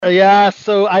Yeah,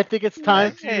 so I think it's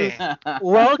time to Hey.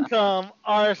 welcome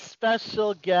our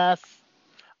special guest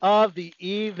of the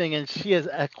evening, and she is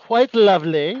quite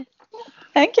lovely.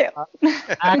 Thank you. uh,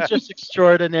 Actress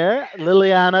extraordinaire,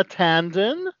 Liliana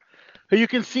Tandon, who you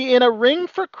can see in A Ring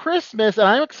for Christmas, and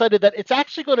I'm excited that it's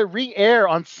actually going to re-air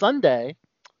on Sunday,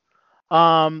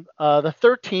 the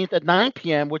 13th at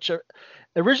 9 p.m., which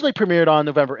originally premiered on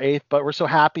November 8th, but we're so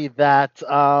happy that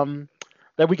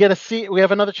that we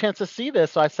have another chance to see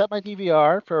this. So I set my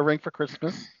DVR for A Ring for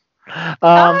Christmas.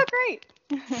 Um, Oh, great.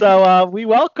 so we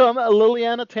welcome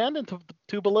Liliana Tandon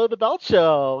to Below the Belt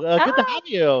Show. Good to Ah, have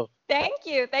you. thank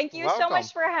you. Thank you so Welcome.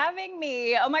 much for having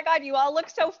me. Oh my God, you all look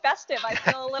so festive. I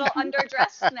feel a little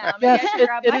underdressed now. Maybe I Yes, should it,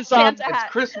 grab it my is. Santa It's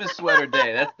hat. Christmas sweater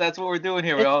day. That's what we're doing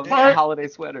here. We're It's all part. holiday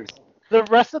sweaters. The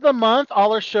rest of the month,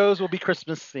 all our shows will be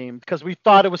Christmas themed because we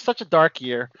thought it was such a dark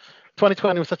year.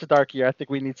 2020 was such a dark year. I think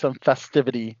we need some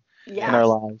festivity in Yeah, our Yes.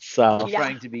 lives. So, yeah,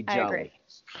 Trying to be I agree. jolly.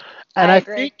 and I I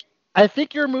agree.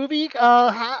 think your movie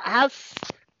has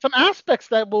some aspects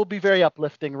that will be very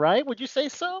uplifting, right? Would you say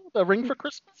so? The Ring for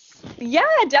Christmas. Yeah,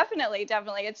 definitely,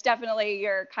 definitely. It's definitely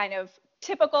your kind of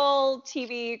typical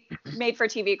TV, made for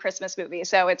TV Christmas movie.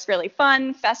 So it's really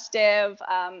fun, festive.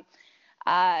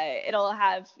 It'll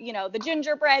have, the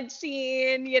gingerbread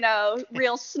scene,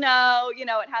 real snow,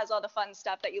 it has all the fun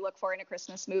stuff that you look for in a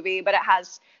Christmas movie, but it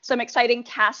has some exciting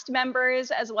cast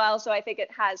members as well. So I think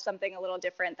it has something a little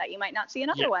different that you might not see in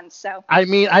Yeah. other ones. So, I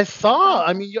mean, I fun. saw.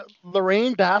 I mean,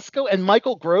 Lorraine Basco and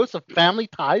Michael Gross of Family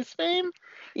Ties fame.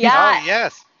 He's Oh, Yeah,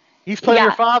 yes. he's playing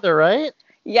your yeah. father, right?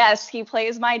 Yes, he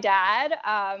plays my dad.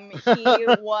 He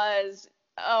was,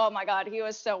 oh my God, he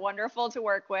was so wonderful to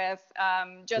work with.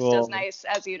 Just as Cool. nice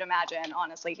as you'd imagine.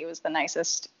 Honestly, he was the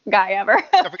nicest guy ever.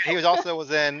 Don't forget, he was also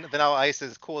was in Vanilla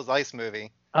Ice's Cool as Ice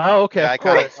movie. Oh, okay, The of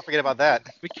iconic. course. Don't forget about that.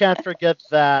 We can't forget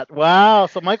that. Wow.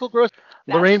 So Michael Gross,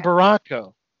 That's Lorraine him.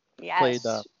 Baracco played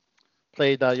Yes.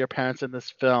 your parents in this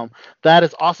film. That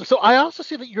is awesome. So I also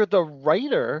see that you're the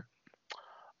writer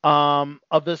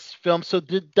of this film. So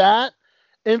did that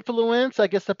influence, I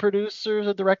guess, the producers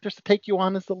or directors to take you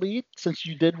on as the lead since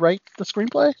you did write the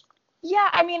screenplay? Yeah,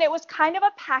 I mean, it was kind of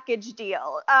a package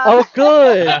deal. Oh,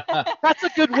 good. That's a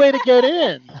good way to get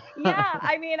in. Yeah,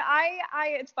 I mean,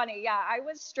 it's funny. Yeah, I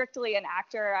was strictly an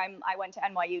actor. I went to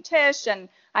NYU Tisch and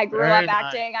I grew up Very nice.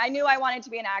 acting. I knew I wanted to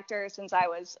be an actor since I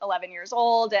was 11 years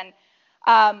old. And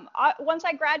once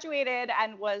I graduated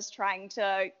and was trying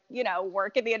to,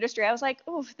 work in the industry, I was like,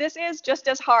 ooh, this is just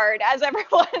as hard as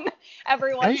everyone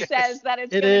Right? says that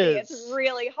it's It going to be. It's is.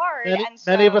 really hard. Many And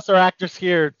many of so us are actors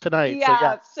here tonight, so yeah,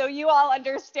 yes. so you all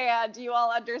understand. You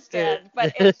all It, understand.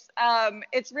 But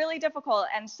it's really difficult.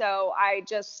 And so I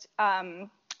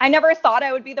never thought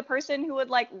I would be the person who would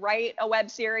like write a web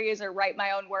series or write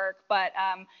my own work, but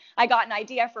I got an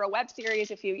idea for a web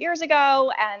series a few years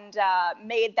ago and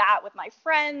made that with my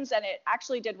friends, and it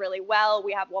actually did really well.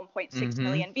 We have 1.6 Mm-hmm.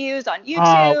 million views on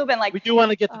uh, YouTube, and like we do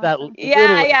want to get to that yeah,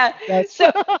 literally. yeah. That's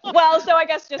So, well, so I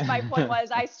guess just my point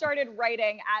was I started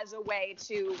writing as a way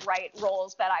to write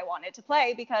roles that I wanted to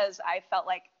play because I felt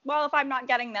like, well, if I'm not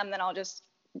getting them, then I'll just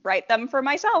write them for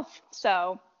myself.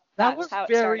 So that that's was how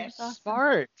it very started. Awesome.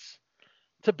 smart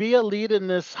to be a lead in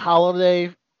this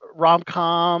holiday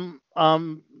rom-com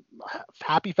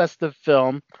happy festive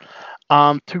film,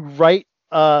 to write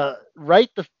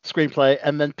the screenplay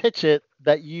and then pitch it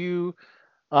that you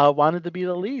wanted to be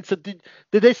the lead. So did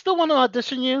they still want to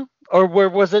audition you, or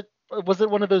was it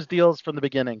one of those deals from the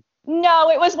beginning? No,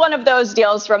 it was one of those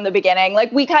deals from the beginning.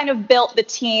 Like we kind of built the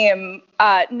team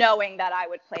knowing that I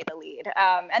would play the lead,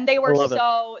 and they I were love it.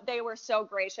 so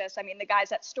gracious. I mean, the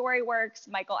guys at StoryWorks,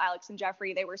 Michael, Alex, and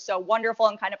Jeffrey, they were so wonderful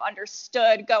and kind of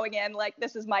understood going in like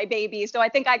this is my baby. So I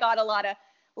think I got a lot of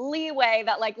leeway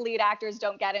that like lead actors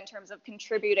don't get in terms of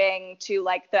contributing to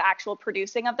like the actual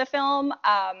producing of the film,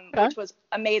 Okay. which was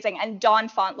amazing. And Donnie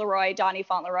Fauntleroy,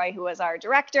 who was our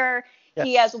director,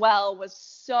 he as Yes. well was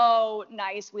so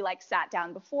nice. We like sat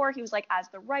down before. He was like, as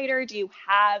the writer, do you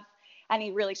have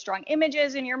any really strong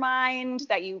images in your mind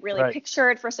that you really Right.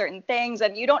 pictured for certain things?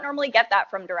 And you don't normally get that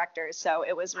from directors. So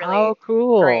it was How really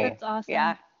cool. great. That's awesome.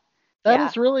 Yeah. That Yeah.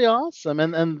 is really awesome,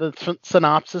 and the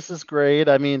synopsis is great.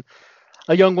 I mean,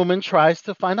 a young woman tries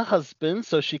to find a husband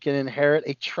so she can inherit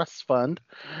a trust fund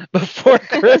before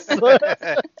Christmas.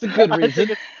 It's a good I think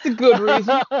reason. It's a good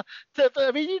reason.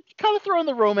 I mean, you kind of throwing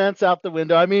the romance out the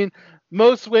window. I mean,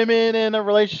 most women in a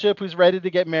relationship who's ready to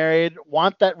get married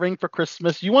want that ring for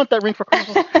Christmas. You want that ring for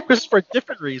Christmas for a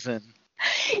different reason.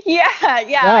 Yeah.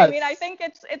 I mean, I Yes, think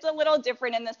it's a little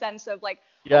different in the sense of like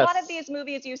a lot of yes, these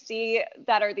movies you see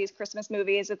that are these Christmas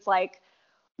movies. It's like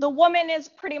the woman is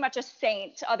pretty much a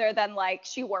saint, other than like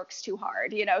she works too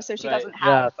hard, so she Right. doesn't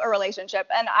have Yes. a relationship.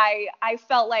 And I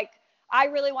felt like I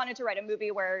really wanted to write a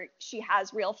movie where she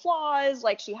has real flaws,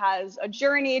 like she has a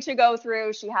journey to go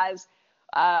through, she has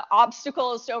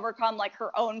obstacles to overcome, like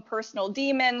her own personal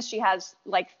demons, she has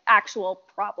like actual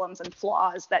problems and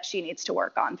flaws that she needs to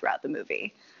work on throughout the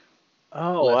movie.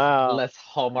 Oh less, wow. less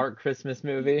Hallmark Christmas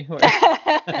movie. And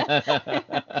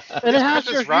it has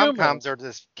your Christmas humor. rom-coms are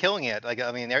just killing it. Like,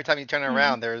 I mean, every time you turn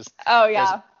around, there's Oh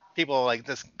yeah. people like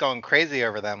just going crazy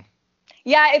over them.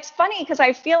 Yeah, it's funny because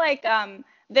I feel like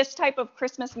this type of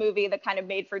Christmas movie, the kind of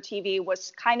made for TV,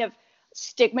 was kind of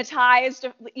stigmatized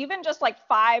even just like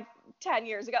 5-10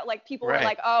 years ago. Like people were Right.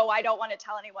 like, oh, I don't want to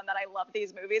tell anyone that I love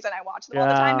these movies and I watch them all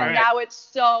the time. Yeah. And Right. now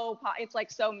it's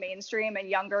like so mainstream and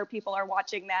younger people are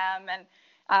watching them. And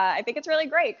I think it's really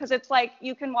great because it's like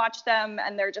you can watch them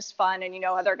and they're just fun and you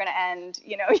know how they're going to end.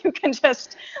 You can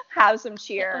just have some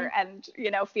cheer and,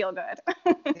 feel good.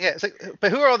 Yeah, it's like, but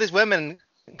who are all these women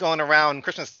going around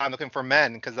Christmas time looking for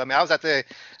men? Because I mean, I was at the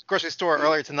grocery store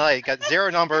earlier tonight, got zero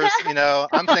numbers.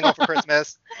 I'm single for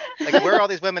Christmas. Like, where are all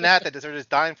these women at that are just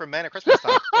dying for men at Christmas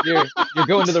time? You're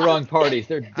going to the wrong parties.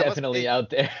 They're must definitely be. out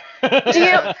there.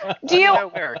 Do you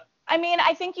Where? I mean,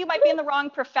 I think you might be in the wrong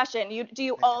profession. Do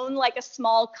you own like a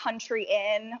small country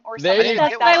inn or There something you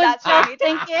like go. that? That's That's what what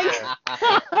I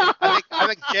you think. I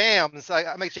make jams.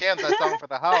 I make jams I sell for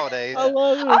the holidays. I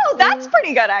love it. Oh, that's pretty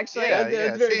good actually. Yeah,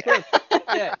 That's very see? quick.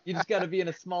 Yeah, you just got to be in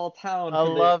a small town I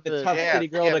for love the it. tough Yeah, city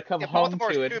girl yeah, to come yeah, home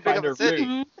Baltimore's to too and big find of a her city.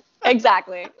 root.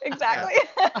 Exactly. So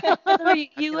are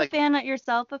you Like- a fan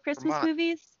yourself of Christmas Vermont.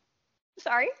 movies?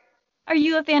 Sorry? Are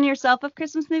you a fan yourself of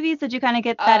Christmas movies? Did you kind of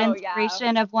get that Oh, yeah.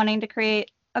 inspiration of wanting to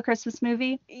create a Christmas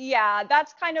movie? Yeah,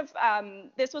 that's kind of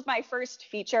this was my first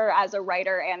feature as a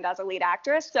writer and as a lead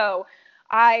actress. So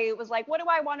I was like, what do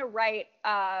I want to write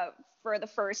for the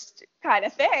first kind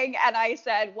of thing? And I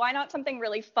said, why not something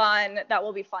really fun that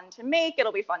will be fun to make?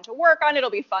 It'll be fun to work on.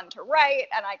 It'll be fun to write.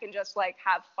 And I can just like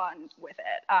have fun with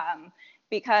it.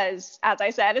 Because as I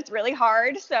said, it's really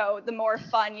hard. So the more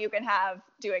fun you can have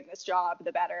doing this job,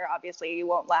 the better. Obviously, you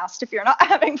won't last if you're not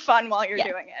having fun while you're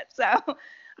doing it. So,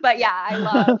 but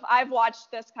yeah, I've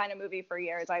watched this kind of movie for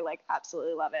years. I like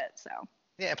absolutely love it. So.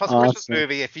 Yeah, and plus a Christmas Awesome.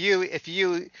 movie, if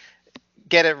you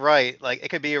get it right, like it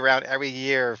could be around every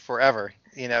year forever.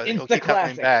 It'll Instant keep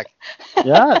coming classic. back.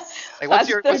 Yes. Like, what's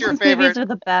your Christmas movies favorite? are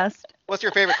the best. What's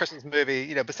your favorite Christmas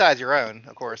movie? Besides your own,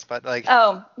 of course, but like.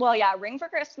 Oh, well, yeah, Ring for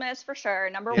Christmas for sure,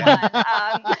 number Yeah.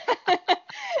 one.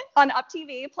 On Up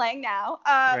TV, playing now.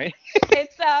 Right.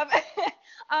 It's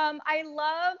I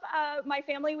love my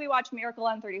family. We watch Miracle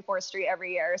on 34th Street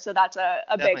every year, so that's a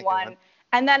Definitely big a good one. one.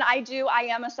 And then I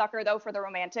am a sucker though for the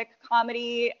romantic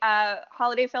comedy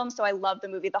holiday films. So I love the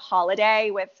movie The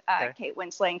Holiday with Okay. Kate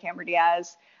Winslet and Cameron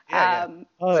Diaz. Yeah,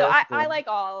 Oh, So that's I cool. like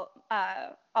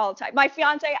all type. My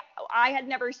fiance, I had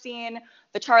never seen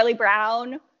the Charlie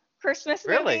Brown Christmas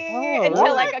Really? movie Oh, until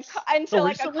really? like until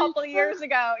like a recently? couple of years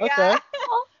ago. Okay. Yeah.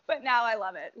 But now I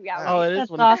love it. Yeah. Oh, it is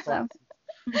That's wonderful. awesome.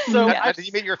 So Yeah. Did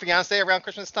you meet your fiance around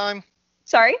Christmas time?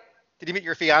 Sorry. Did you meet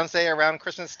your fiance around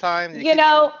Christmas time? Did You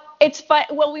know, it's fun.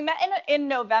 Well, we met in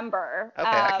November. Okay,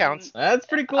 that counts. That's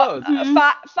pretty close.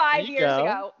 Five There you years go.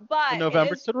 ago. But in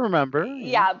November it is, to remember.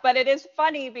 yeah, but it is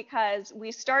funny because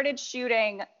we started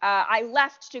shooting. I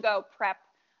left to go prep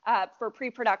for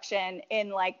pre-production in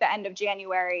like the end of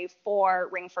January for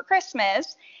Ring for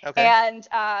Christmas, Okay. and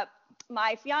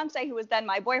my fiance, who was then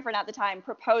my boyfriend at the time,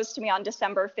 proposed to me on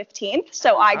December 15th.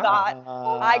 So I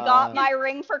got my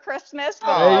ring for Christmas.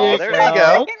 Oh, there you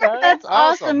go. That's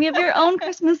Awesome. awesome. You have your own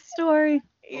Christmas story.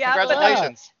 Yeah, but then,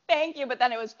 Congratulations. thank you. But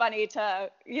then it was funny to,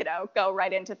 go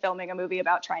right into filming a movie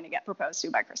about trying to get proposed to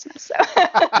by Christmas. So.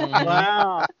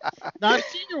 Wow. Now I've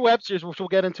seen your web series, which we'll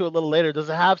get into a little later. Does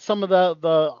it have some of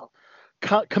the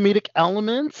comedic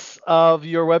elements of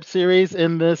your web series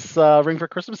in this Ring for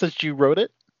Christmas since you wrote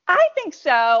it? I think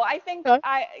so. I think Okay.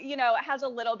 it has a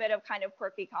little bit of kind of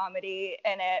quirky comedy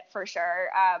in it for sure.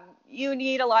 You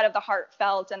need a lot of the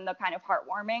heartfelt and the kind of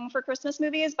heartwarming for Christmas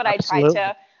movies, but Absolutely.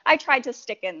 I tried to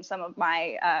stick in some of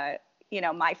my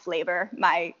my flavor,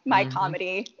 my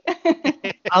comedy.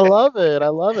 I love it. I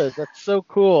love it. That's so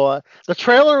cool. The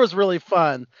trailer was really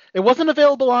fun. It wasn't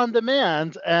available on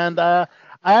demand, and I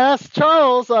asked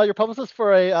Charles, your publicist,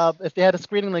 for if they had a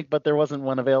screening link, but there wasn't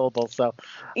one available. So,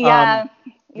 Yeah.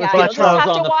 Let's you'll get just Charles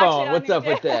have to on the watch phone. it What's up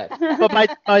with your- that? but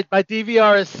my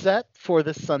DVR is set for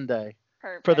this Sunday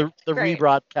for the Perfect. Great.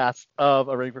 rebroadcast of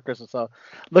A Ring for Christmas. So,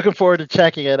 looking forward to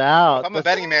checking it out. If I'm a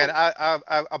betting man,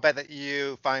 I'll bet that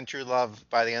you find true love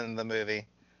by the end of the movie.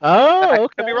 Oh, I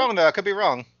okay. could be wrong though. I could be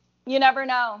wrong. You never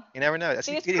know. You never know. These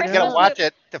You Christmas gotta watch movies-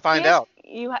 it to find these- out.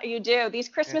 You do. These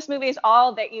Christmas movies,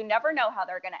 all that you never know how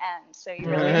they're going to end. So you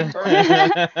really enjoy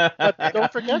it. But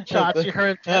don't forget, Chachi, her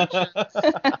intentions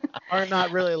are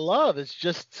not really love. It's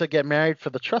just to get married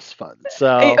for the trust fund.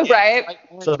 So Right.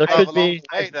 So there Love could along be-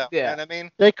 the way, though. You Yeah. know what I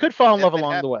mean? they could fall in love If it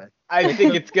along the way. I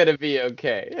think it's gonna be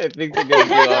okay. I think they're gonna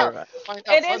do all right. We'll find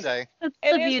out It is- Sunday. That's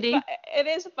It the is beauty. it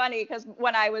is funny because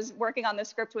when I was working on the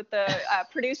script with the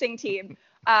producing team,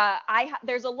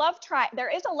 there is a love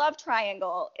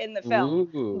triangle in the film,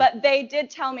 Ooh. but they did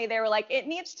tell me, they were like, it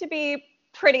needs to be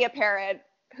pretty apparent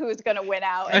who's going to win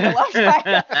out in the love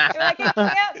triangle. They're like, it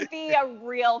can't be a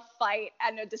real fight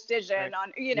and a decision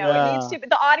on, it needs to,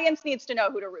 the audience needs to know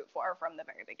who to root for from the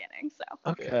very beginning. So.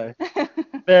 Okay.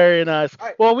 Very nice. All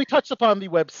right. Well, we touched upon the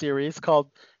web series called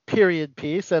Period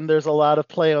Piece, and there's a lot of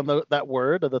play on that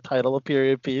word, or the title of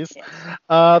Period Piece,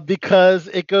 because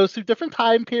it goes through different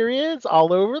time periods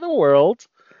all over the world,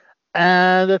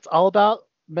 and it's all about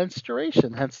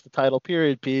menstruation, hence the title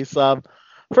Period Piece.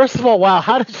 First of all, wow,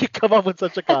 how did you come up with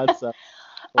such a concept?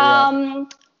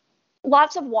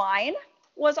 Lots of wine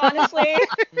was honestly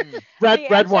Red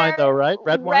the wine, answer. though, right?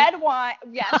 Red wine. Red wine.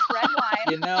 Yes, red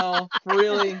You wine. know,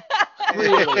 really,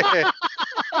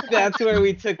 that's where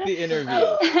we took the interview.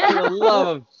 For the love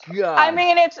of God. I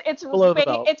mean, it's Below the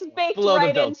belt. it's baked Below the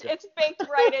right belt, into yeah. it's baked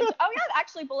right into. Oh yeah,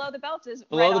 actually, below the belt is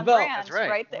Below right the on belt, brand, that's right,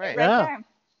 right right. Yeah. there.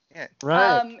 Yeah.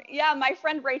 Right. Yeah, my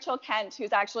friend Rachel Kent,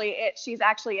 she's actually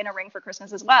in A Ring for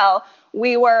Christmas as well.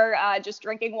 We were just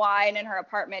drinking wine in her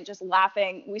apartment, just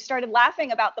laughing. We started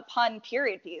laughing about the pun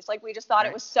period piece. Like, we just thought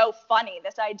it was so funny,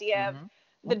 this idea of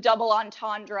the double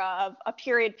entendre of a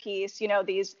period piece,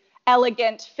 these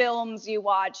elegant films you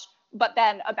watch, but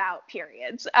then about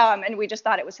periods. And we just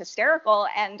thought it was hysterical.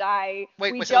 And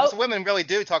So women really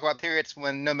do talk about periods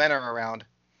when no men are around.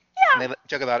 Yeah. And they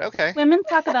joke about it. Okay. Women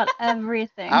talk about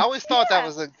everything. I always thought that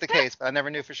was the case, but I never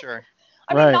knew for sure.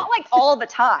 I mean, Right. not like all the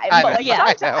time, I but know, like yeah.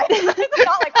 sometimes. It's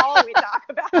not like all we talk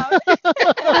about.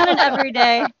 Not an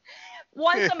everyday.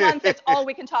 Once a month, it's all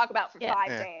we can talk about for Yeah. 5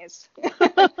 Yeah. days.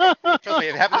 Trust me,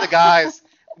 if it happened to guys,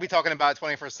 we'd be talking about it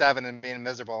 24/7 and being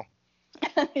miserable.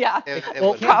 Yeah, It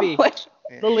Well, would. can't be. probably.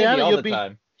 Can't Liliana, be all you'll the be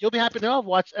time. happy to know I've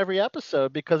watched every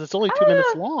episode because it's only 2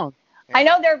 minutes long. I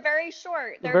know they're very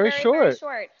short. They're Very very, short. very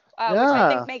short, which I Yeah.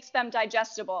 think makes them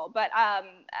digestible. But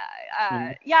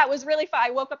yeah, it was really fun. I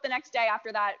woke up the next day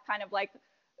after that kind of like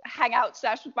hangout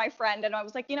sesh with my friend, and I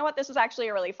was like, you know what, this is actually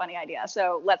a really funny idea,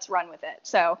 so let's run with it.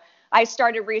 So I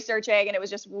started researching, and it was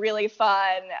just really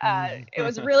fun. It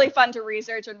was really fun to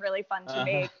research and really fun to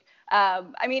make.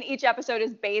 I mean, each episode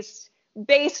is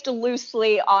based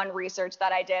loosely on research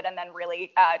that I did, and then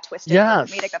really twisted Yes.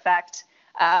 for comedic effect.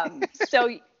 So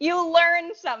you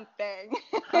learn something.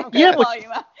 Yeah, while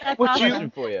you- That's Would awesome. you-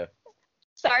 Question for you.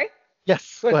 Sorry.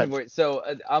 Yes. Go Question ahead. for you. So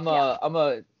I'm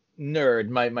a nerd.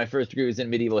 My first degree was in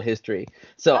medieval history.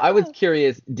 So I was Oh.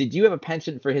 curious, did you have a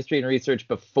penchant for history and research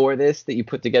before this that you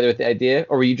put together with the idea?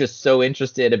 Or were you just so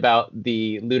interested about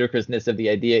the ludicrousness of the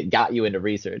idea it got you into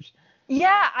research?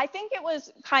 Yeah, I think it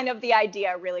was kind of the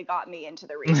idea really got me into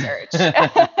the research.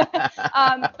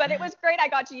 But it was great. I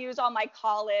got to use all my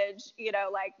college,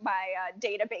 like my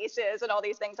databases and all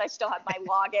these things. I still have my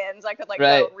logins. I could go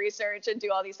Right. research and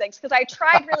do all these things because I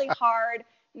tried really hard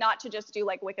not to just do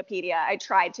like Wikipedia. I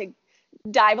tried to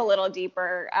dive a little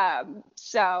deeper. Yeah,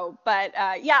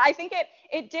 I think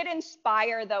it did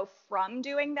inspire though from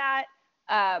doing that.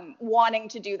 Wanting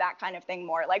to do that kind of thing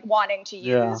more, like wanting to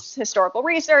use historical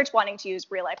research, wanting to use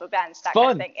real life events, that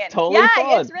kind of thing. Totally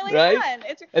fun, it's really right? fun.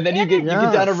 And then you get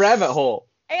down a rabbit hole.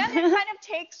 And it kind of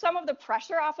takes some of the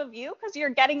pressure off of you because you're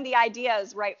getting the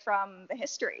ideas right from the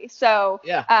history. So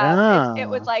Yeah.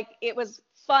 it was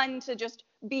fun to just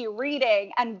be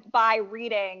reading, and by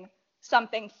reading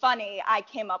something funny, I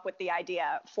came up with the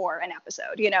idea for an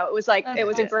episode. It was like That's it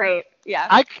was a awesome. great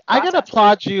I gotta process.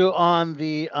 applaud you on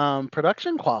the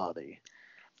production quality.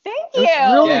 Thank you.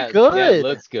 It's really Yeah, good. Yeah, it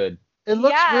looks good. It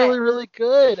looks Yeah. really, really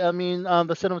good. I mean,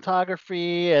 the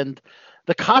cinematography and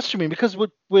the costuming, because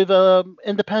with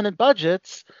independent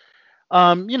budgets,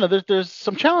 there's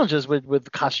some challenges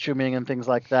with costuming and things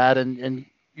like that. And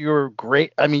you're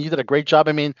great. I mean, you did a great job.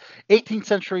 I mean, 18th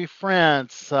century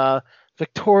France,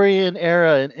 Victorian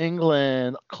era in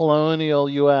England, colonial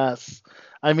U.S.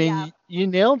 I mean, Yeah. you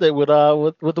nailed it with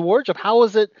the wardrobe. How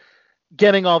was it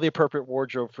getting all the appropriate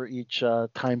wardrobe for each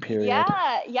time period?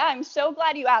 Yeah, I'm so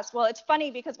glad you asked. Well, it's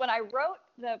funny because when I wrote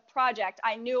the project,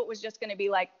 I knew it was just going to be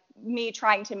like me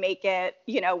trying to make it,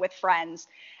 with friends.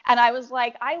 And I was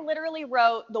like, I literally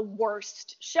wrote the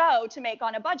worst show to make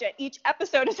on a budget. Each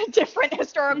episode is a different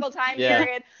historical time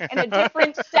period in a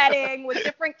different setting with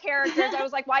different characters. I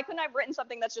was like, why couldn't I have written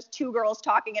something that's just two girls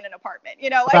talking in an apartment?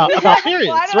 About periods,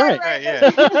 why did right? I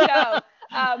write this show?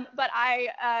 But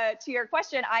to your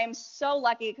question, I am so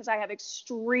lucky because I have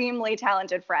extremely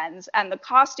talented friends, and the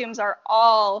costumes are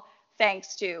all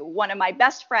thanks to one of my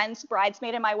best friends,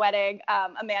 bridesmaid in my wedding,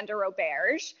 Amanda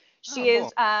Roberge. She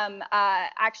is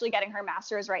actually getting her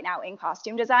master's right now in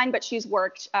costume design, but she's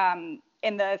worked in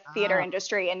the theater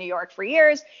industry in New York for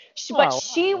years. She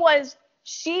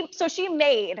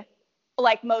made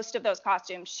like most of those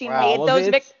costumes. She made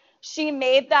those. She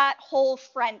made that whole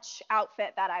French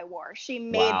outfit that I wore. She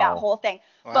made that whole thing.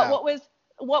 Wow. But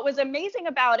what was amazing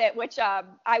about it, which I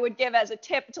would give as a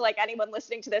tip to like anyone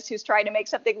listening to this who's trying to make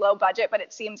something low budget, but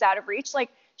it seems out of reach, like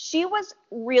she was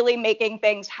really making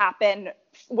things happen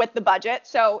with the budget.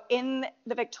 So in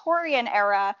the Victorian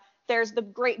era, there's the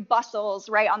great bustles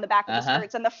right on the back of the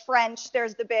skirts, and the French,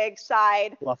 there's the big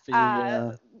side, fluffy,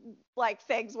 like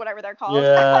figs, whatever they're called.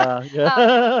 Those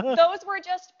were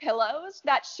just pillows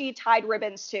that she tied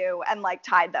ribbons to and like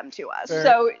tied them to us.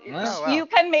 So you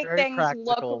can make things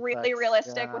look really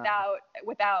realistic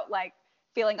without like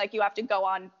feeling like you have to go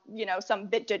on, some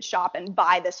vintage shop and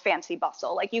buy this fancy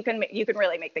bustle. Like you can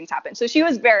really make things happen. So she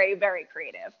was very, very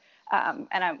creative.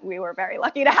 And we were very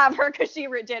lucky to have her because she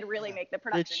did really make the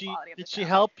production quality of the show. Did she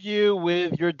help you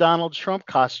with your Donald Trump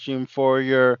costume for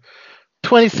your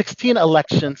 2016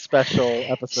 election special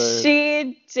episode?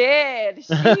 She did.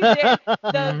 The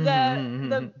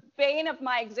bane of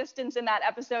my existence in that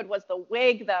episode was the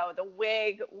wig, though. The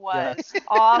wig was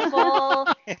awful,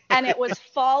 and it was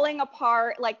falling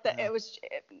apart. Like I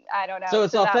don't know. So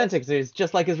it's authentic. So it's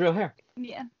just like his real hair.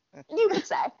 Yeah, you could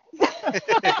say.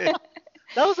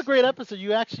 That was a great episode.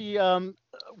 You actually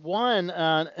won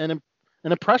an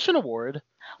impression award.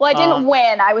 Well, I didn't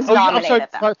win. I was nominated.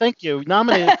 Thank you.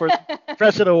 Nominated for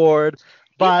impression award.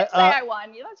 But, you can say I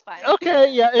won. Yeah, that's fine.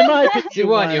 Okay, yeah. In my opinion, you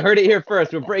won. You heard it here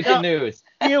first. We're breaking news.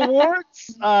 The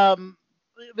awards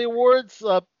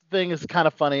thing is kind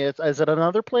of funny. Is it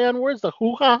another play on words? The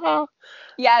hoo-ha-ha?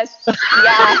 Yes. Yeah.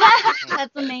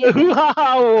 That's amazing. The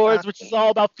hoo-ha-ha awards, which is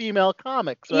all about female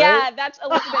comics, right? Yeah, that's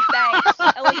Elizabeth Banks.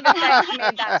 Elizabeth Banks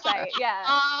made that site. Yeah.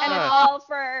 And it's all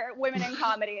for women in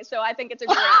comedy. So I think it's a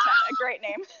great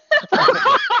name.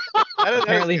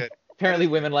 Apparently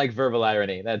women like verbal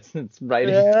irony. That's right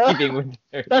in keeping with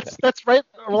their That's right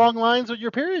along lines with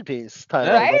your period piece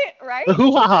title. Right? The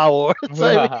hoo-ha-ha awards.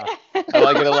 I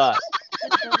like it a lot.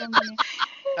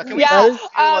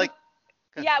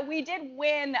 We did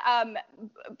win.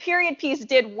 Period Piece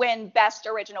did win Best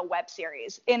Original Web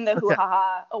Series in the Hoo Ha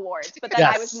Ha Awards, but then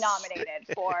I was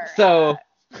nominated for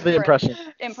the impression.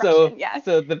 So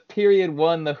the period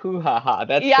won the Hoo Ha Ha.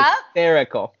 That's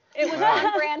hysterical. It was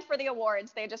 $1,000 for the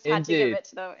awards. They just had to give it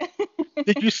to them.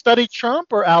 Did you study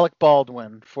Trump or Alec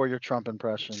Baldwin for your Trump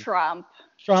impression? Trump,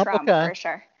 okay. For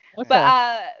sure.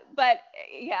 Okay. But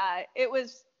yeah, it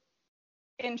was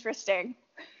interesting.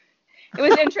 It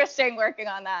was interesting working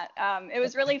on that. It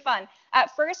was really fun.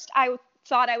 At first, I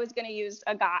thought I was going to use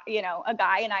a guy,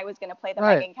 and I was going to play the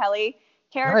Megyn Kelly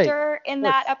character in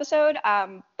that episode.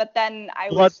 But then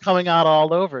blood coming out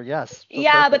all over. Yes.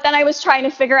 Yeah, but then I was trying to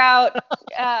figure out.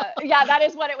 That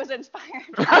is what it was inspired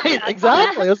by. Right.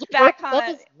 Exactly. It was that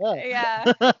comment.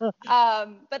 Yeah.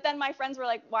 But then my friends were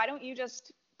like, "Why don't you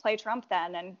just play Trump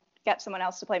then and get someone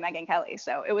else to play Megyn Kelly?"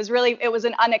 So it was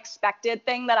an unexpected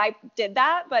thing that I did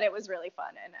that, but it was really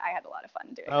fun, and I had a lot of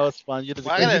fun doing it. Oh, it's fun.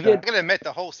 I'm gonna admit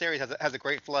the whole series has a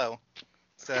great flow.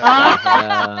 So.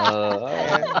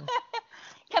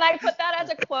 Can I put that as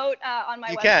a quote on my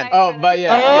website? You can. Oh, but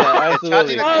yeah,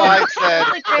 absolutely. Clyde said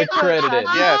accredited.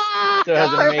 Yes. So it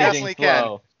has an amazing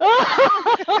flow.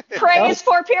 Praise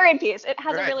for Period Piece. It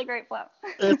has a really great flow.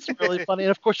 It's really funny,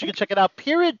 and of course you can check it out.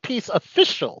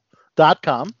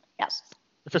 periodpieceofficial.com. Yes.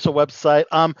 Official website.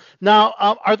 Now,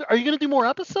 are you going to do more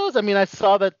episodes? I mean, I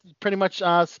saw that you pretty much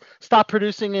stopped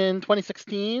producing in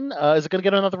 2016. Is it going to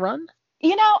get another run?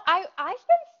 I've been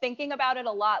thinking about it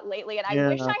a lot lately, and I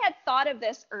wish I had thought of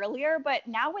this earlier, but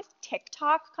now with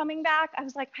TikTok coming back, I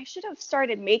was like, I should have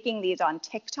started making these on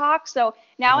TikTok. So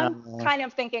now I'm kind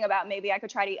of thinking about maybe I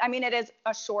could try to, it is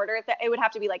a shorter, it would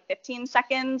have to be like 15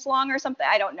 seconds long or something.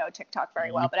 I don't know TikTok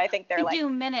very well, but I think they're you do a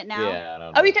minute now. Yeah, I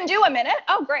don't know. Oh, you can do a minute?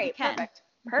 Oh, great. Perfect.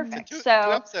 Two So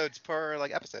episodes per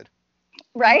episode.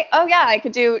 Right? Oh yeah, I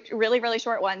could do really, really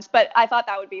short ones, but I thought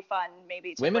that would be fun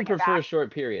maybe to Women bring it prefer back.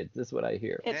 Short periods. This is what I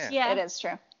hear. It is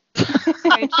true.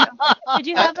 Very true. Did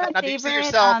you have a Now, do you see favorite?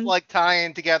 yourself like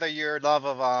tying together your love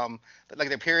of like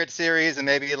the period series and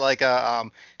maybe like a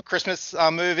Christmas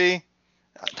movie,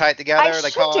 tie it together, I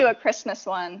like should do a Christmas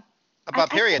one.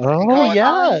 about I period. think- You can Oh call it-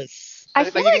 yes, I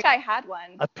Like, feel you like can- I had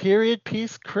one. a period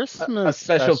piece Christmas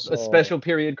A special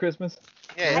period Christmas.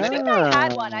 Yeah, I you think I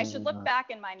had one. I should look back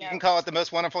in my can notes. call it the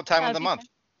most wonderful time of the month.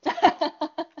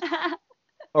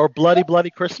 or bloody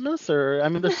Christmas, or I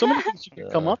mean, there's so many things you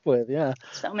could come up with. Yeah,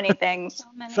 So many things. So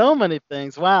many. so many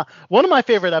things. Wow, one of my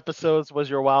favorite episodes was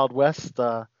your Wild West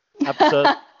episode.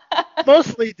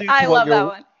 Mostly due to I what love that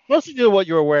one. Mostly due to what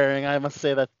you were wearing. I must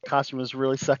say that costume was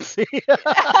really sexy.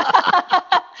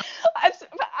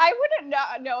 I wouldn't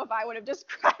know if I would have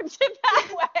described it that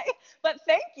way, but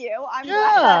thank you. I'm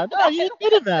yeah, glad. no, you look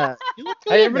good in that. You look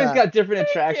good Hey, in everybody's that. got different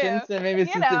attractions, and maybe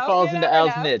it's You just it know, falls you into never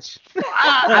Al's know. niche.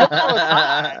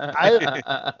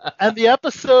 And the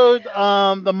episode,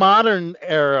 the modern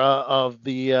era of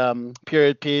the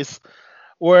period piece,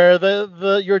 where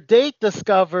your date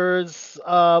discovers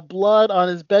blood on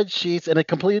his bed sheets, and it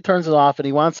completely turns it off, and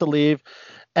he wants to leave,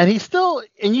 and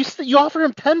you offer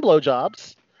him 10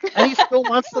 blowjobs, and he still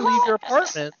wants to leave your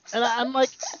apartment, and I'm like,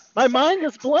 my mind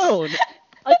is blown.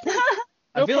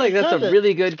 I feel like that's a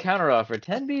really good counteroffer.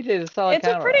 10 BJ is a solid It's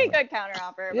counteroffer. a pretty good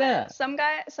counteroffer. Yeah.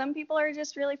 But some people are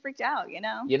just really freaked out, you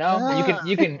know. You know, Yeah.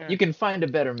 you can find a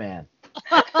better man.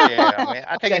 Yeah, I mean,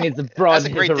 I Guy think needs to that's broaden a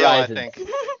his great deal. I horizons. think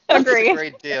that's a Agreed.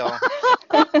 great deal.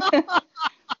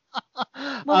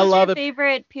 What I was love your it.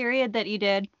 favorite period that you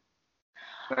did?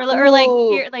 Or like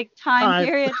Ooh. like time Time.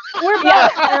 period. We're both.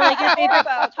 Yeah. Or like your We're favorite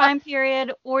both. time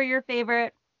period or your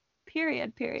favorite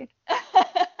period.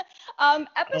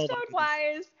 Episode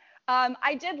wise,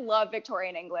 I did love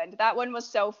Victorian England. That one was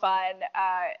so fun,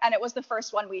 and it was the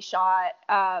first one we shot.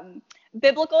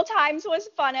 Biblical Times was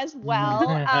fun as well.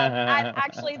 And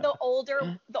actually, the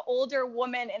older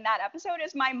woman in that episode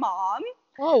is my mom.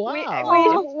 Oh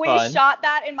wow. We Fun. shot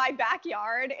that in my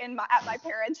backyard at my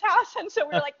parents' house, and so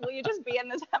we were like, "Will you just be in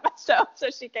this episode?" So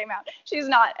she came out. She's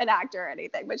not an actor or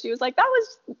anything, but she was like, "That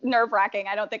was nerve-wracking.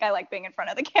 I don't think I like being in front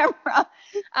of the camera."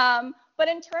 But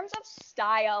in terms of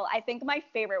style, I think my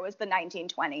favorite was the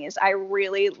 1920s. I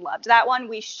really loved that one.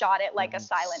 We shot it like a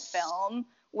silent film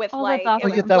with Oh, like that's it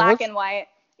was awesome. That black was- and white.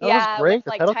 that was Yeah, great. with The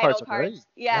like title title cards are great. cards.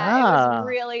 Yeah, it Yeah. was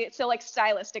really so like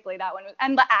stylistically that one was,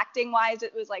 and the acting wise,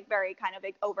 it was like very kind of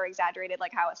over exaggerated,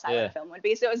 like how a silent film would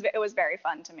be. So it was very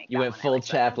fun to make. You that went one. I full liked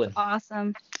that. Chaplin.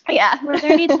 Awesome. Yeah. Were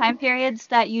there any time periods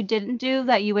that you didn't do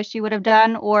that you wish you would have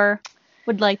done or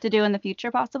would like to do in the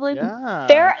future possibly? Yeah.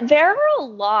 There were a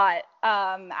lot,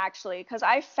 actually, because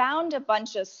I found a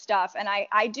bunch of stuff, and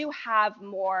I do have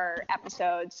more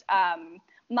episodes.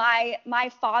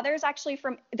 My father's actually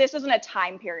from, this isn't a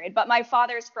time period, but my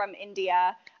father's from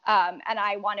India, and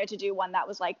I wanted to do one that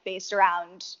was like based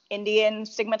around Indian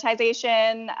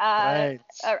stigmatization Right.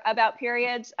 about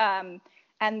periods.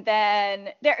 And then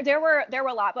there were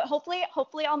a lot, but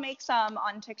hopefully I'll make some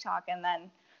on TikTok, and then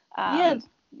Yeah.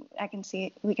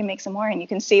 we can make some more, and you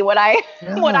can see what I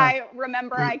what Yeah. I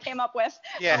remember I came up with.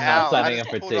 Yeah, I'm not Al, I signing just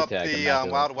up for pulled up TikTok, I'm the not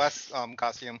doing Wild it. West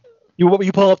costume.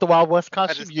 You pull up the Wild West I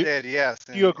costume. just did, yes.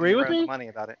 do you agree with right on me? the money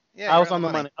about it. Yeah, I you're was on the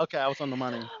money. money. Okay, I was on the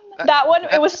money. That one,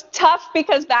 it was tough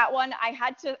because that one I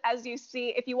had to, as you see,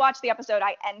 if you watch the episode,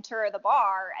 I enter the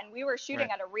bar, and we were shooting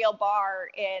Right. at a real bar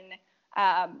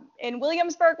in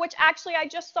Williamsburg, which actually I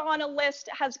just saw on a list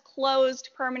has closed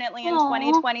permanently in Aw.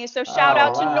 2020. So shout Oh,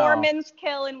 out to wow. Norman's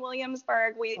Kill in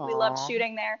Williamsburg. We loved Aw.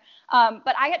 shooting there.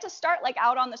 But I had to start like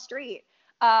out on the street.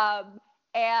 So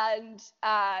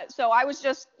I was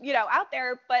just, out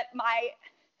there, but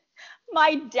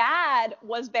my dad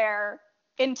was there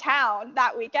in town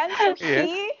that weekend, so Yeah.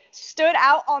 he stood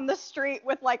out on the street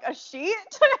with like a sheet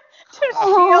to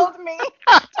Aw. shield me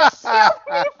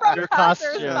from Your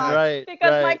passersby. costume, right?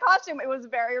 Because my right. costume, it was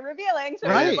very revealing. So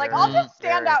he Right. was like, I'll just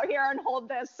stand Very. out here and hold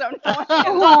this so no one can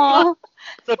see. Aw,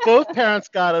 So both parents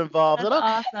got involved. that's And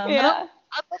awesome. Yeah.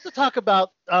 I'd love to talk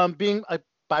about being a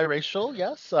biracial,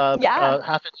 yes. Yeah.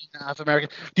 Half Indian, half American.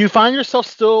 Do you find yourself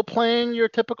still playing your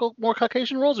typical more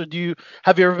Caucasian roles, or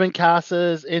have you ever been cast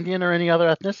as Indian or any other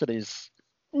ethnicities?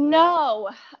 No,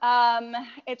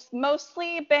 it's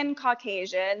mostly been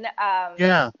Caucasian,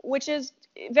 Yeah. which is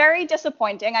very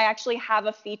disappointing. I actually have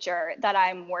a feature that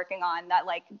I'm working on that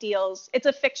like it's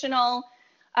a fictional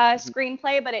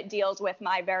screenplay, but it deals with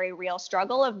my very real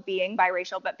struggle of being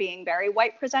biracial, but being very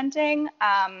white presenting.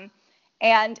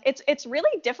 And it's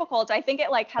really difficult. I think it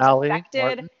like has Allie, affected.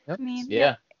 Martin, yep. I mean,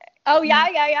 Yeah. Oh yeah.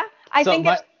 I So think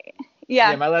my- it's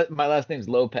yeah. My last name's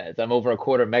Lopez. I'm over a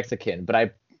quarter Mexican, but I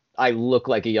I look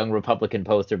like a young Republican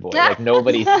poster boy. Like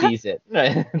nobody sees it.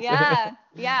 Yeah.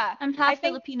 I'm I half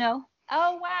think- Filipino.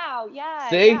 Oh wow. Yeah.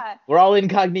 See, Yeah. we're all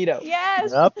incognito.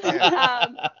 Yes. Yep.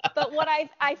 But what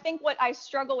I think what I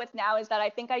struggle with now is that I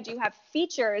think I do have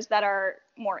features that are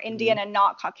more Indian and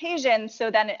not Caucasian.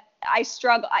 So then I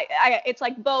struggle. It's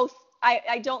like both.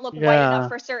 I don't look white Yeah. enough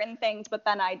for certain things, but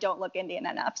then I don't look Indian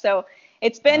enough. So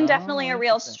it's been definitely a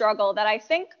real interesting. struggle that I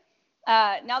think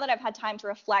now that I've had time to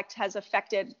reflect has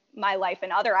affected my life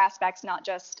in other aspects, not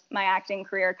just my acting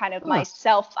career, kind of my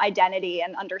self-identity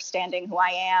and understanding who I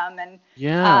am. And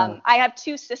Yeah. I have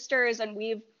two sisters,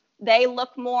 and they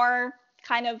look more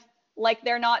kind of like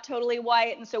they're not totally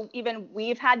white, and so even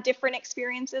we've had different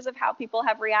experiences of how people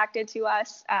have reacted to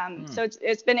us. So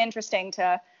it's been interesting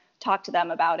to talk to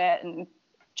them about it and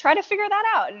try to figure that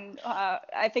out. And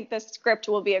I think this script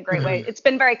will be a great way. It's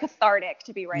been very cathartic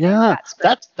to be writing Yeah. that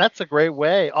script. That's a great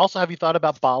way. Also, have you thought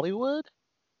about Bollywood?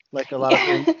 Like a lot of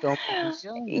film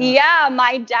producing? Yeah,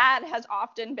 my dad has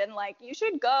often been like, you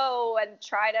should go and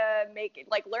try to make it,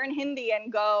 like learn Hindi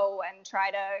and go and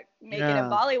try to make it in Yeah.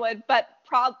 Bollywood. But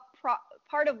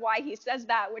part of why he says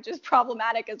that, which is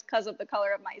problematic, is because of the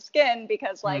color of my skin,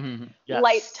 because like Yes.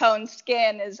 light toned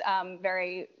skin is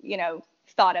very,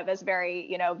 thought of as very,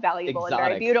 valuable and very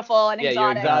Exotic. beautiful and Yeah,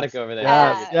 you're exotic. exotic over there.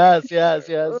 Yes. Yes.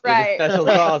 There's a Right. special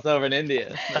sauce over in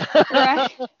India.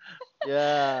 Right.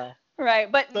 Yeah.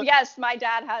 Right. But yes, my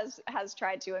dad has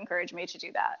tried to encourage me to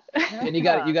do that. And you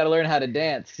got to learn how to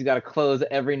dance. You got to close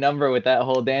every number with that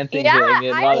whole dancing Yeah, thing.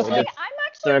 And I'm it's actually a a pretty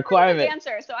good requirement.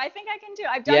 dancer, so I think I can do.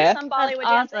 I've done Yeah? some Bollywood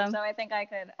That's dancing, awesome. so I think I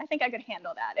could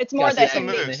handle that. It's more Gotta the see some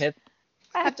Hindi. moves. the hip.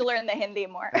 I have to learn the Hindi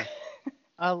more.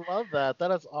 I love that. That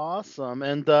is awesome.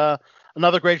 And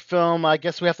another great film I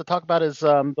guess we have to talk about is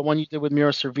the one you did with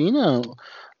Mira Sorvino.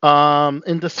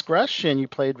 Indiscretion. You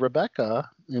played Rebecca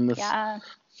in this Yeah.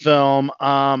 film.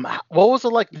 What was it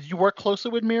like? Did you work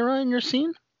closely with Mira in your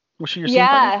scene? Was she your scene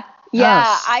partner? Yeah.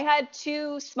 Yes. I had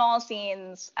two small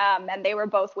scenes, and they were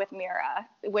both with Mira,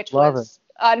 which Love was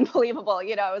unbelievable.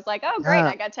 It was like, oh, great, Yeah.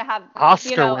 I get to have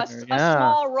Oscar a winner, yeah.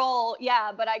 small role,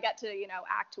 but I get to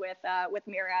act with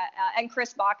Mira, and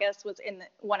Chris Bacchus was in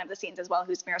one of the scenes as well,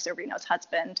 who's Mira Sorvino's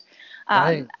husband,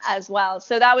 Right. as well.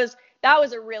 So that was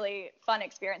a really fun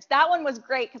experience. That one was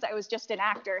great because I was just an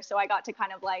actor, so I got to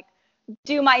kind of like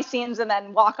do my scenes and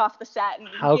then walk off the set and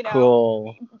How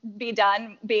cool. be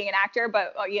done being an actor.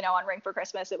 But on Ring for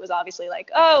Christmas, it was obviously like,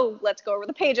 oh, let's go over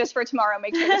the pages for tomorrow,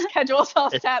 make sure the schedule's all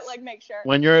set, like make sure.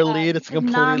 When you're a lead, it's a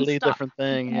completely nonstop. different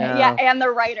thing. Yeah. Yeah, and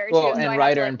the writer too. Well, so I and had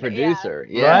writer to, and like, producer.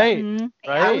 Yeah. Right. Mhm.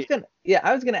 Right.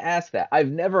 I was gonna ask that. I've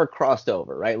never crossed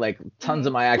over, right? Like tons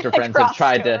of my actor I friends have crossed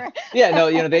tried to. over. Yeah,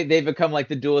 no, they've become like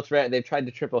the dual threat. They've tried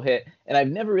to triple hit, and I've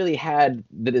never really had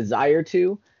the desire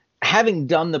to. Having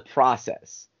done the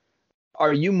process,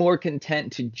 are you more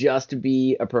content to just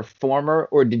be a performer,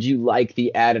 or did you like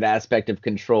the added aspect of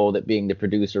control that being the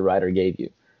producer writer gave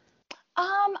you?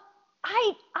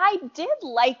 I did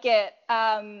like it.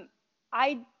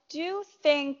 I do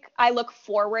think I look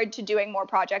forward to doing more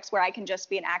projects where I can just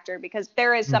be an actor, because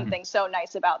there is something so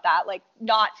nice about that, like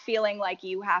not feeling like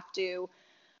you have to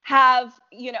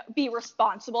be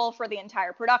responsible for the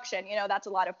entire production. That's a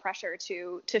lot of pressure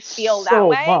to feel that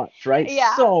way. So much, right?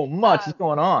 Yeah. So much is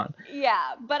going on.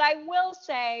 Yeah, but I will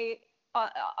say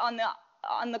on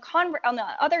the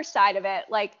other side of it,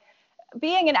 like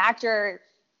being an actor,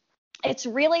 it's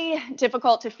really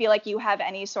difficult to feel like you have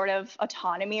any sort of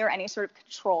autonomy or any sort of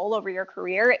control over your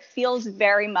career. It feels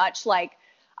very much like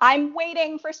I'm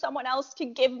waiting for someone else to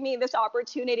give me this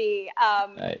opportunity.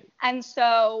 Right. And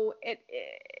so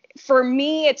for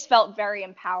me, it's felt very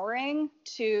empowering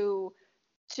to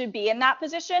be in that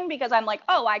position, because I'm like,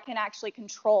 oh, I can actually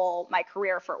control my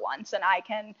career for once, and I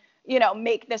can,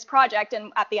 make this project.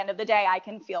 And at the end of the day, I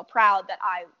can feel proud that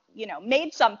I,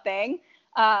 made something.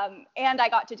 And I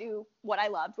got to do what I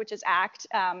loved, which is act.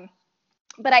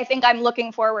 But I think I'm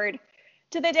looking forward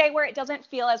to the day where it doesn't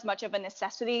feel as much of a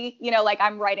necessity, like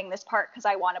I'm writing this part because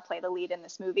I want to play the lead in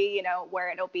this movie, where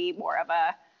it'll be more of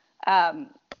a,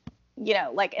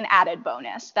 like an added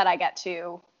bonus that I get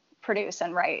to produce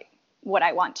and write what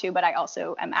I want to, but I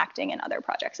also am acting in other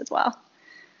projects as well.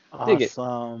 Dig it.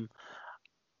 Awesome.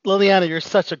 Liliana, you're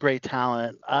such a great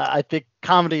talent. I think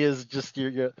comedy is just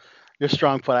your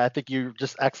strong point. I think you're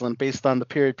just excellent based on the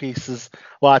period pieces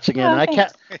watching it. Oh, And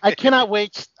thanks. I cannot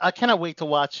wait to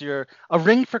watch your A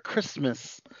Ring for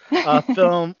Christmas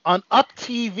film on Up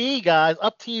TV, guys.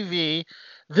 Up TV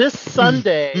this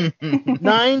Sunday,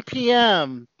 9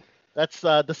 p.m. That's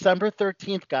December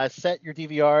 13th, guys. Set your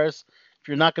DVRs. if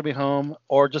you're not going to be home,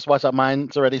 or just watch out.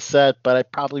 Mine's already set, but I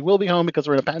probably will be home because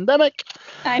we're in a pandemic.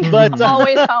 I know. But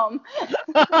Always home.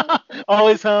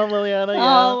 always home, Liliana. Yeah.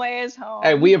 Always home.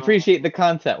 Hey, we appreciate the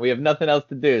content. We have nothing else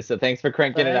to do, so thanks for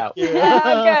cranking it out. Thank you.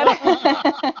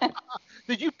 Yeah,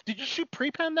 good. Did you shoot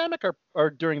pre-pandemic or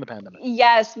during the pandemic?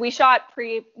 Yes, we shot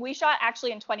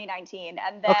actually in 2019,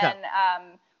 and then Okay.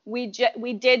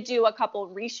 we did do a couple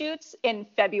reshoots in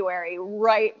February,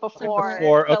 right before the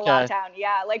okay. lockdown.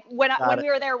 Yeah, like when Got it. we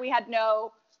were there, we had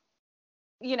no,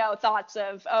 thoughts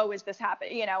of, oh, is this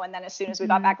happening? And then as soon as we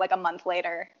got back, like a month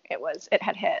later, it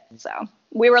had hit. So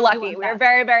we were lucky. We were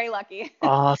very, very lucky.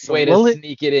 Awesome. Way to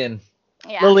sneak it in.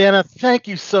 Yeah. Liliana, thank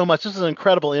you so much. This is an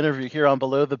incredible interview here on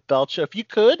Below the Belt Show. If you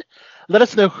could, let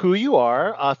us know who you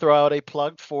are. Throw out a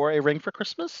plug for A Ring for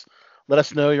Christmas. Let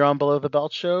us know you're on Below the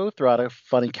Belt Show. Throw out a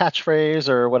funny catchphrase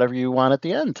or whatever you want at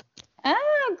the end.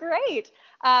 Oh, great.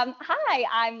 Hi,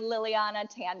 I'm Liliana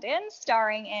Tandon,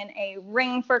 starring in A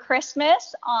Ring for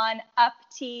Christmas on Up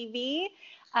TV.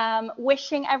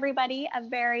 Wishing everybody a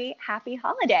very happy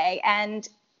holiday and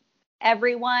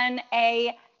everyone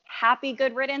a happy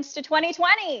good riddance to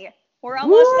 2020. We're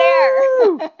almost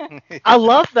there. I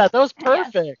love that. That was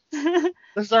Yes. perfect.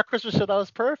 This is our Christmas show. That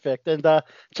was perfect. And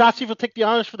Chachi will take the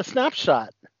honors for the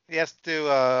snapshot. Yes, do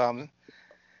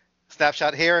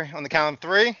snapshot here on the count of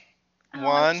 3. I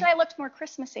One. wish I looked more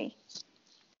Christmassy.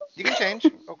 You can change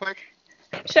real quick.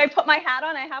 Should I put my hat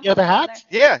on? I have You have one a on hat?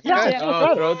 Yeah, you Yeah. good.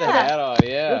 Oh, throw the hat on,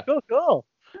 yeah. Cool.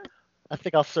 I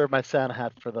think I'll serve my Santa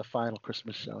hat for the final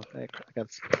Christmas show. I got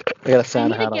a I Santa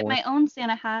need to hat. get I'll my own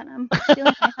Santa hat. I'm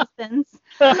stealing my husband's.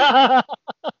 wear.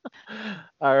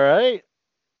 All right.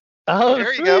 Oh,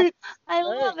 There you go. sweet. I Right.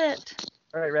 love it.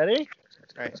 All right, ready?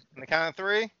 All right, on the count of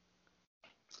 3.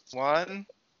 1,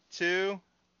 2,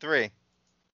 3.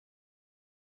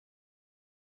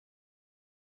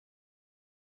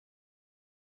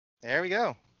 There we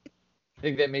go. I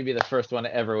think that may be the first one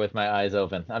ever with my eyes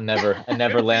open. I never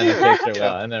land the picture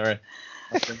well.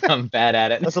 I'm bad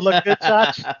at it. Does it look good,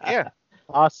 Josh? Yeah.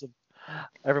 Awesome.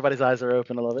 Everybody's eyes are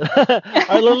open. I love it. All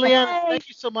right, Liliana, thank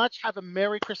you so much. Have a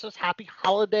Merry Christmas, Happy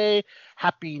Holiday,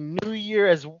 Happy New Year,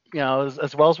 as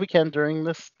as well as we can during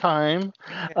this time.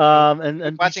 And be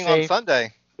Watching on safe.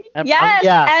 Sunday. And, Yes,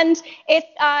 yeah. and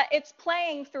it's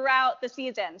playing throughout the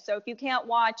season. So if you can't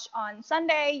watch on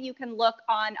Sunday, you can look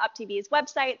on Up TV's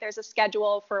website. There's a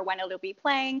schedule for when it'll be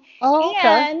playing. Oh,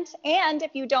 okay. And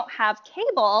if you don't have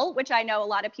cable, which I know a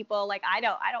lot of people like, I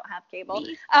don't have cable.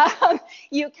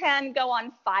 You can go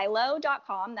on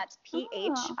Philo.com. That's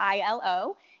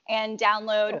PHILO. And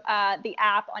download the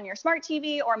app on your smart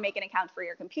TV or make an account for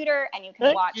your computer, and you can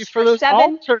Thank watch you for those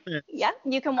alternates. Yeah,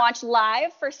 you can watch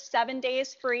live for 7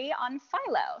 days free on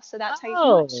Philo. So that's how you can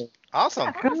Oh, watch. Awesome.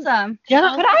 Awesome. Yeah.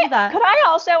 I'll do that. Could I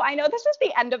also? I know this is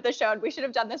the end of the show, and we should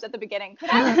have done this at the beginning.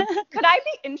 Could I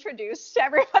be introduced to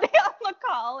everybody on the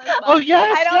call as well? Oh,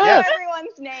 yes, I don't yes. know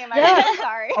everyone's name. Yes. I'm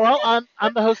sorry. Well,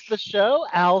 I'm the host of the show,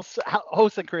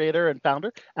 host and creator and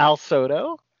founder, Al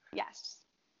Soto. Yes.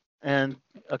 And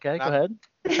okay, go ahead.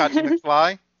 Chachi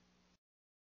McFly.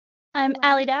 I'm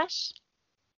Allie Dash.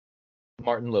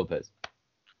 Martin Lopez.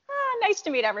 Nice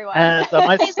to meet everyone. And Nice to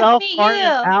myself, meet Martin, you.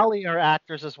 and Allie are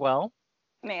actors as well.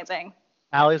 Amazing.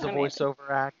 Allie's a Amazing.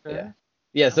 voiceover actor.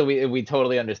 Yeah, so we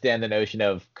totally understand the notion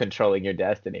of controlling your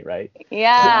destiny, right?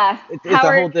 Yeah. It's a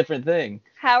whole different thing.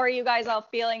 How are you guys all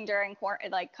feeling during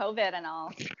like COVID and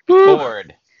all?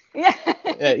 Bored. Yeah.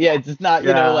 Yeah, it's just not,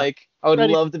 Yeah. Like, I would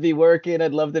Ready- love to be working.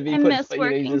 I'd love to be I put, miss but,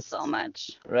 working you just, so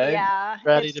much. right? Yeah.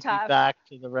 Ready it's to tough. be back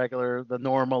to the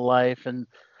normal life and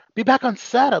be back on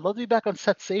set. I'd love to be back on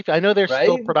set safely. I know there's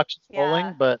still Right? productions Yeah.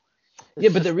 rolling, but Yeah,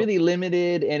 but they're really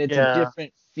limited, and it's Yeah. a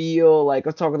different feel. Like, I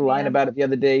was talking to Lion Yeah. about it the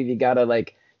other day. You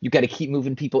gotta keep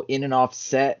moving people in and off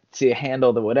set to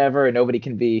handle the whatever, and nobody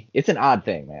can be. It's an odd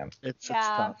thing, man. it's Yeah.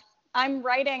 tough. I'm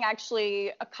writing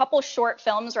actually a couple short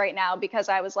films right now because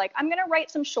I was like, I'm going to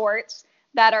write some shorts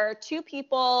that are 2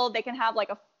 people. They can have like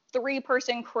a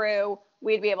 3-person crew.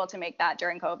 We'd be able to make that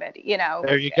during COVID,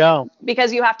 There you go.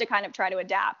 because you have to kind of try to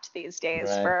adapt these days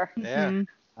Right. for Yeah. Mhm.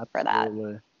 For that.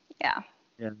 Absolutely. yeah.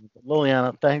 Yeah.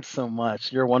 Liliana, thanks so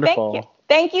much. You're wonderful.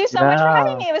 Thank you so much for Yeah.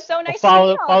 having me. It was so nice Follow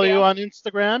to meet all follow of you on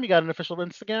Instagram. You got an official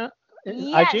Instagram?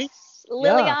 Yes. IG?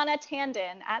 Liliana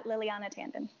Tandon at Liliana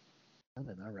Tandon. All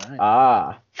right.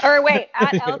 Ah, Or wait,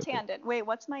 at L Tandon. Wait,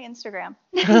 what's my Instagram?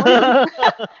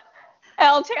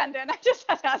 L Tandon. I just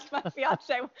had to ask my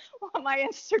fiance what my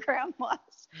Instagram was.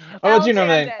 oh, what's your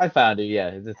normal Tandon. name? I found you. Yeah,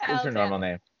 it's Al your normal Tandon.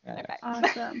 name. Yeah. Okay.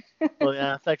 Awesome. Well,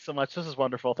 yeah, thanks so much. This is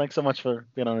wonderful. Thanks so much for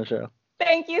being on the show.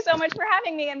 Thank you so much for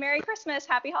having me, and Merry Christmas.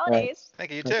 Happy holidays.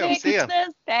 Thank you, you too. Merry See ya.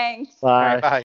 Christmas. Thanks. Bye. All right, bye.